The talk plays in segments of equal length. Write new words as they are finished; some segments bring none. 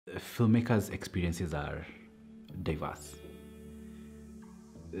Filmmakers' experiences are diverse.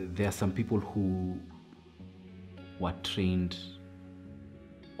 There are some people who were trained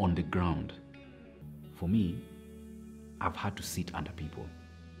on the ground. For me, I've had to sit under people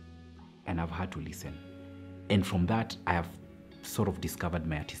and I've had to listen. And from that, I have sort of discovered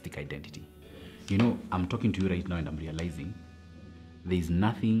my artistic identity. You know, I'm talking to you right now and I'm realizing there's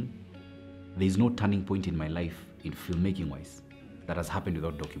no turning point in my life in filmmaking wise that has happened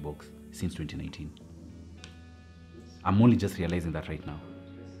without DocuBox since 2019. I'm only just realizing that right now.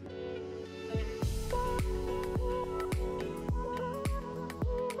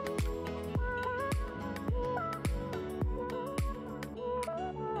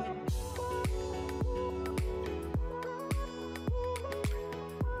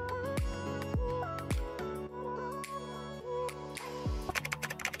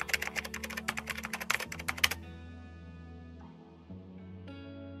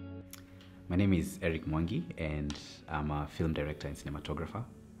 My name is Eric Mwangi and I'm a film director and cinematographer.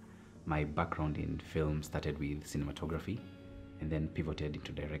 My background in film started with cinematography and then pivoted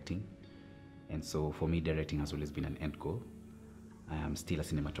into directing. And so for me, directing has always been an end goal. I am still a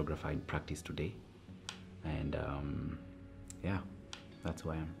cinematographer in practice today. And yeah, that's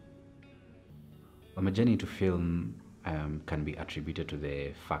who I am. Well, my journey into film can be attributed to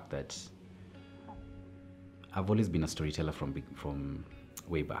the fact that I've always been a storyteller from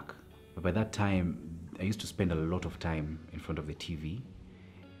way back. But by that time, I used to spend a lot of time in front of the TV.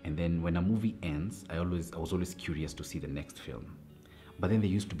 And then when a movie ends, I was always curious to see the next film. But then there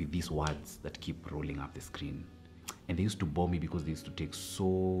used to be these words that keep rolling up the screen. And they used to bore me because they used to take so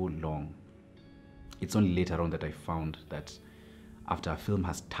long. It's only later on that I found that after a film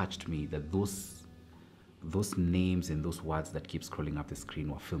has touched me, that those names and those words that keep scrolling up the screen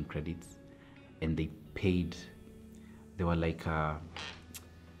were film credits. And they were like a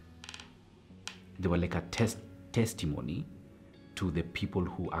testimony to the people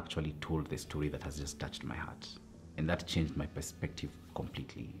who actually told the story that has just touched my heart. And that changed my perspective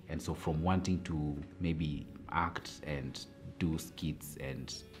completely. And so from wanting to maybe act and do skits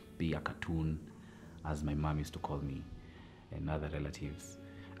and be a cartoon, as my mom used to call me, and other relatives,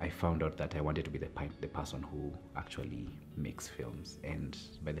 I found out that I wanted to be the person who actually makes films. And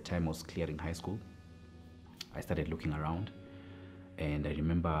by the time I was clearing high school, I started looking around. And I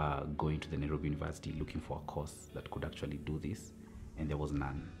remember going to the Nairobi University looking for a course that could actually do this, and there was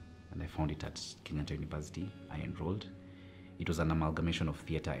none. And I found it at Kenyatta University. I enrolled. It was an amalgamation of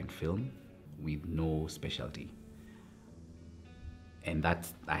theater and film with no specialty. And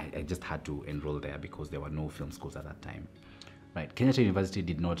I just had to enroll there because there were no film schools at that time. Right, Kenyatta University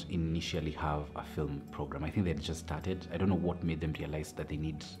did not initially have a film program. I think they had just started. I don't know what made them realize that they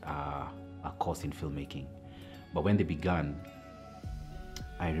need a course in filmmaking. But when they began,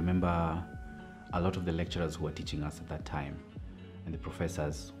 I remember a lot of the lecturers who were teaching us at that time and the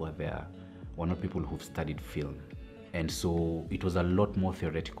professors who were there were not people who've studied film. And so it was a lot more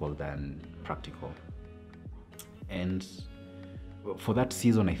theoretical than practical. And for that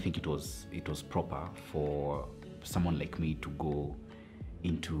season, I think it was proper for someone like me to go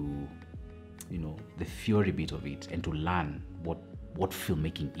into, the theory bit of it and to learn what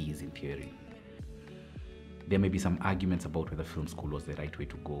filmmaking is in theory. There may be some arguments about whether film school was the right way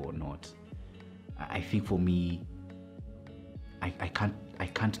to go or not. I think for me, I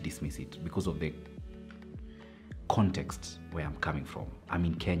can't dismiss it because of the context where I'm coming from. I'm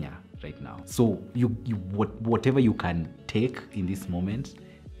in Kenya right now. So whatever you can take in this moment,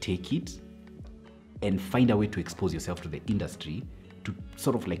 take it and find a way to expose yourself to the industry to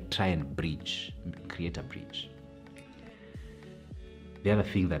sort of like try and create a bridge. The other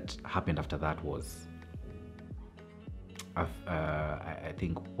thing that happened after that was I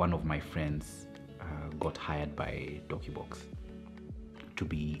think one of my friends got hired by DocuBox to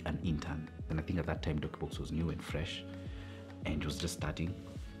be an intern. And I think at that time DocuBox was new and fresh and it was just starting.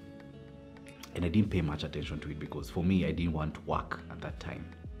 And I didn't pay much attention to it because for me, I didn't want work at that time.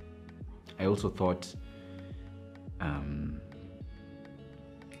 I also thought,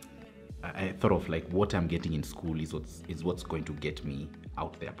 I thought of like what I'm getting in school is what's going to get me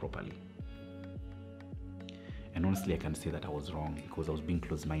out there properly. And honestly, I can say that I was wrong because I was being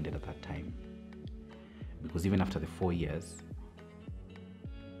close-minded at that time. Because even after the 4 years,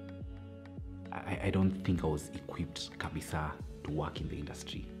 I don't think I was equipped kabisa to work in the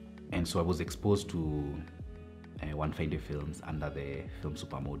industry. And so I was exposed to One Fine Day Films under the film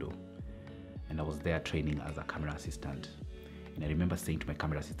Supermodo. And I was there training as a camera assistant. And I remember saying to my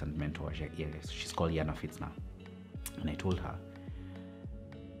camera assistant mentor, she's called Yana Fitz now. And I told her,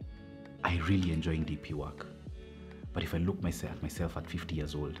 I really enjoy DP work. But if I look at myself at 50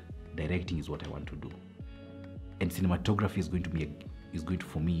 years old, directing is what I want to do. And cinematography is going to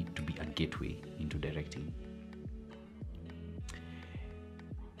for me to be a gateway into directing.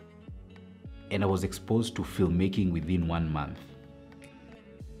 And I was exposed to filmmaking within 1 month.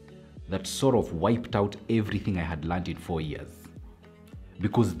 That sort of wiped out everything I had learned in 4 years.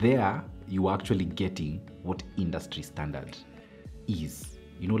 Because there, you are actually getting what industry standard is.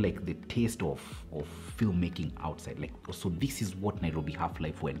 You know, like the taste of filmmaking outside. Like, so this is what Nairobi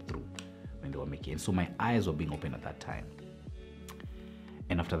Half-Life went through when they were making. And so my eyes were being opened at that time.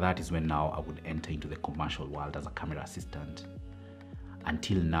 And after that is when now I would enter into the commercial world as a camera assistant.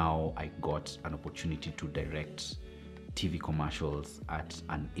 Until now, I got an opportunity to direct TV commercials at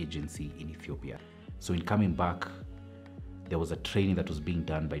an agency in Ethiopia. So in coming back, there was a training that was being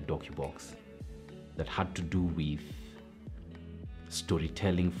done by DocuBox that had to do with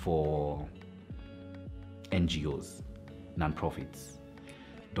storytelling for NGOs, non-profits.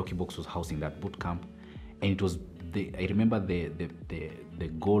 DocuBox was housing that boot camp, and it was I remember the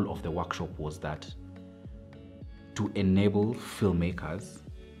goal of the workshop was that to enable filmmakers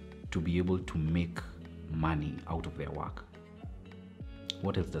to be able to make money out of their work.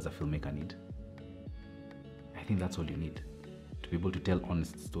 What else does a filmmaker need? I think that's all you need. To be able to tell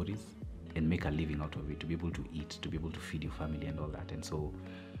honest stories and make a living out of it, to be able to eat, to be able to feed your family and all that. And so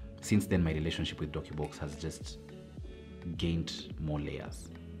since then, my relationship with DocuBox has just gained more layers.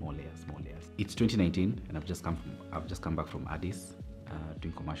 It's 2019 and I've just come back from Addis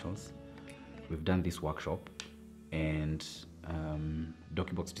doing commercials. We've done this workshop, and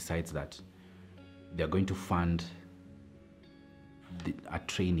DocuBox decides that they're going to fund a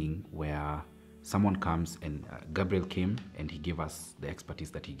training where someone comes, and Gabriel came and he gave us the expertise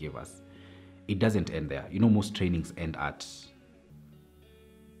that he gave us. It doesn't end there. You know, most trainings end at,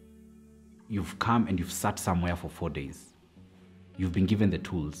 you've come and you've sat somewhere for 4 days. You've been given the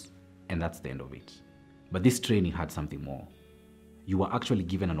tools, and that's the end of it. But this training had something more. You were actually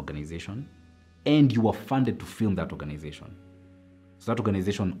given an organization, and you were funded to film that organization. So that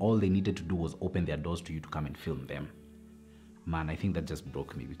organization, all they needed to do was open their doors to you to come and film them. Man, I think that just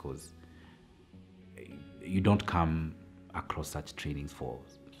broke me, because you don't come across such trainings for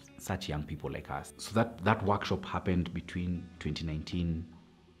such young people like us. So that workshop happened between 2019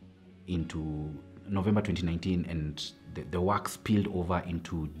 into November 2019, and the work spilled over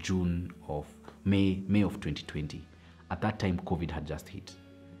into May of 2020. At that time, COVID had just hit.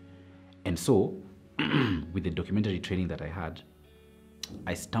 And so, with the documentary training that I had,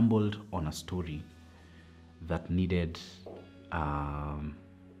 I stumbled on a story that needed a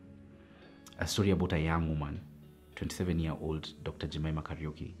story about a young woman, 27-year-old Dr. Jemima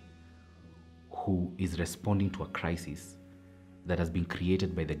Kariuki, who is responding to a crisis that has been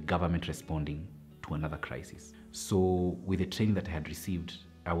created by the government responding to another crisis. So with the training that I had received,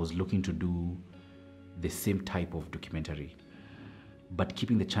 I was looking to do the same type of documentary, but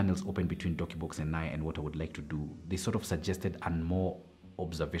keeping the channels open between DocuBox and I. And what I would like to do, they sort of suggested a more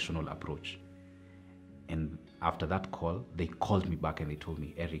observational approach. And after that call, they called me back and they told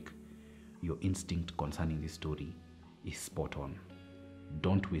me, Eric, your instinct concerning this story is spot on.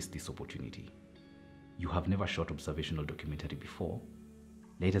 Don't waste this opportunity. You have never shot observational documentary before.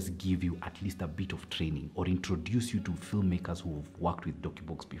 Let us give you at least a bit of training, or introduce you to filmmakers who have worked with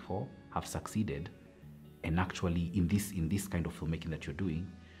DocuBox before, have succeeded, and actually in this kind of filmmaking that you're doing,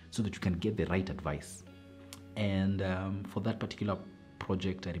 so that you can get the right advice. And for that particular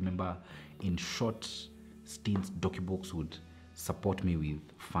project, I remember in short stints, DocuBox would support me with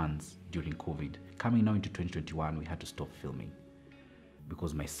funds during COVID. Coming now into 2021, we had to stop filming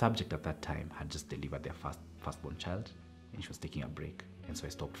because my subject at that time had just delivered their firstborn child, and she was taking a break, and so I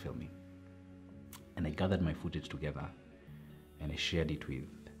stopped filming. And I gathered my footage together and I shared it with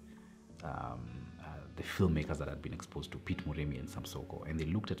the filmmakers that I'd been exposed to, Pete Muremi and Sam Soko, and they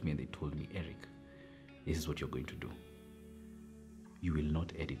looked at me and they told me, Eric, this is what you're going to do. You will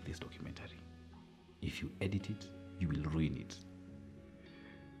not edit this documentary. If you edit it, you will ruin it.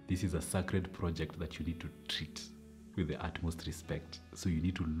 This is a sacred project that you need to treat with the utmost respect. So you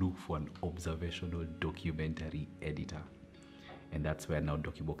need to look for an observational documentary editor. And that's where now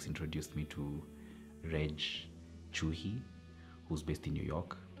DocuBox introduced me to Reg Chuhi, who's based in New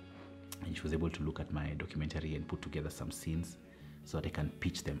York. And she was able to look at my documentary and put together some scenes so that I can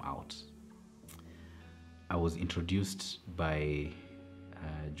pitch them out. I was introduced by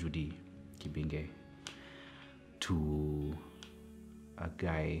Judy Kibinge to a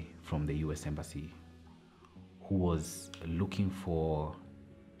guy from the US Embassy who was looking for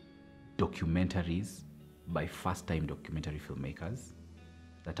documentaries by first-time documentary filmmakers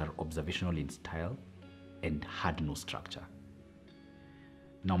that are observational in style and had no structure.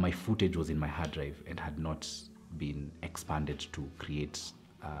 Now, my footage was in my hard drive and had not been expanded to create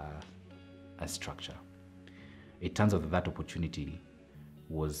a structure. It turns out that that opportunity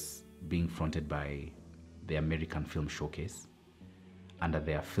was being fronted by the American Film Showcase under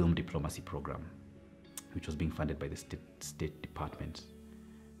their film diplomacy program, which was being funded by the State Department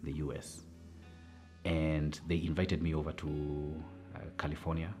in the US. And they invited me over to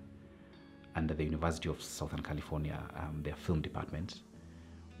California under the University of Southern California, their film department,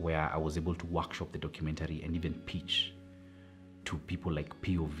 where I was able to workshop the documentary and even pitch to people like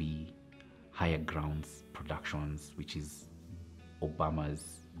POV, Higher Grounds Productions, which is the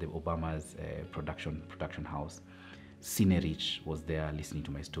Obama's production house. Cinerich was there listening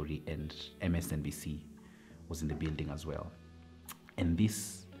to my story, and MSNBC was in the building as well. And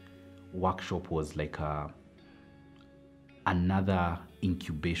this workshop was like another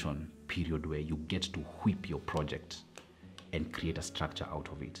incubation period where you get to whip your project and create a structure out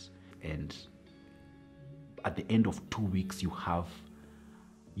of it. And at the end of 2 weeks, you have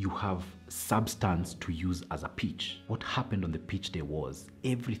substance to use as a pitch. What happened on the pitch day was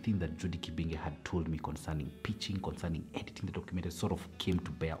everything that Judy Kibinge had told me concerning pitching, concerning editing the documentary, sort of came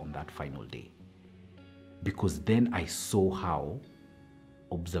to bear on that final day. Because then I saw how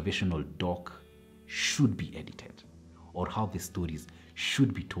observational doc should be edited, or how the stories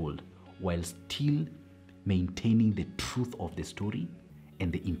should be told while still maintaining the truth of the story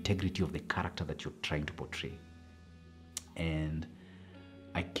and the integrity of the character that you're trying to portray. And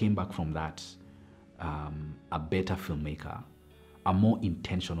I came back from that a better filmmaker, a more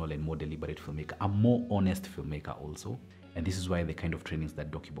intentional and more deliberate filmmaker, a more honest filmmaker also. And this is why the kind of trainings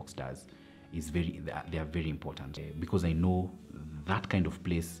that DocuBox does is they are very important, because I know that kind of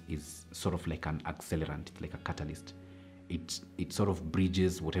place is sort of like an accelerant, it's like a catalyst. It sort of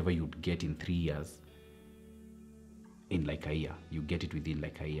bridges whatever you'd get in 3 years in like a year. You get it within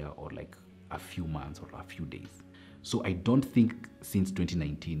like a year or like a few months or a few days. So I don't think since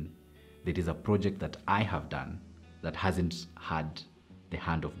 2019 there is a project that I have done that hasn't had the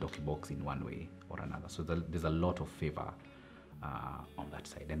hand of DocuBox in one way or another. So there's a lot of favor on that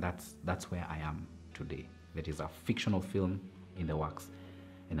side, and that's where I am today. There is a fictional film in the works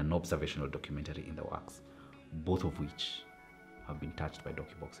and an observational documentary in the works, both of which have been touched by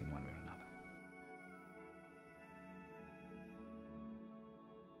DocuBox in one way or another.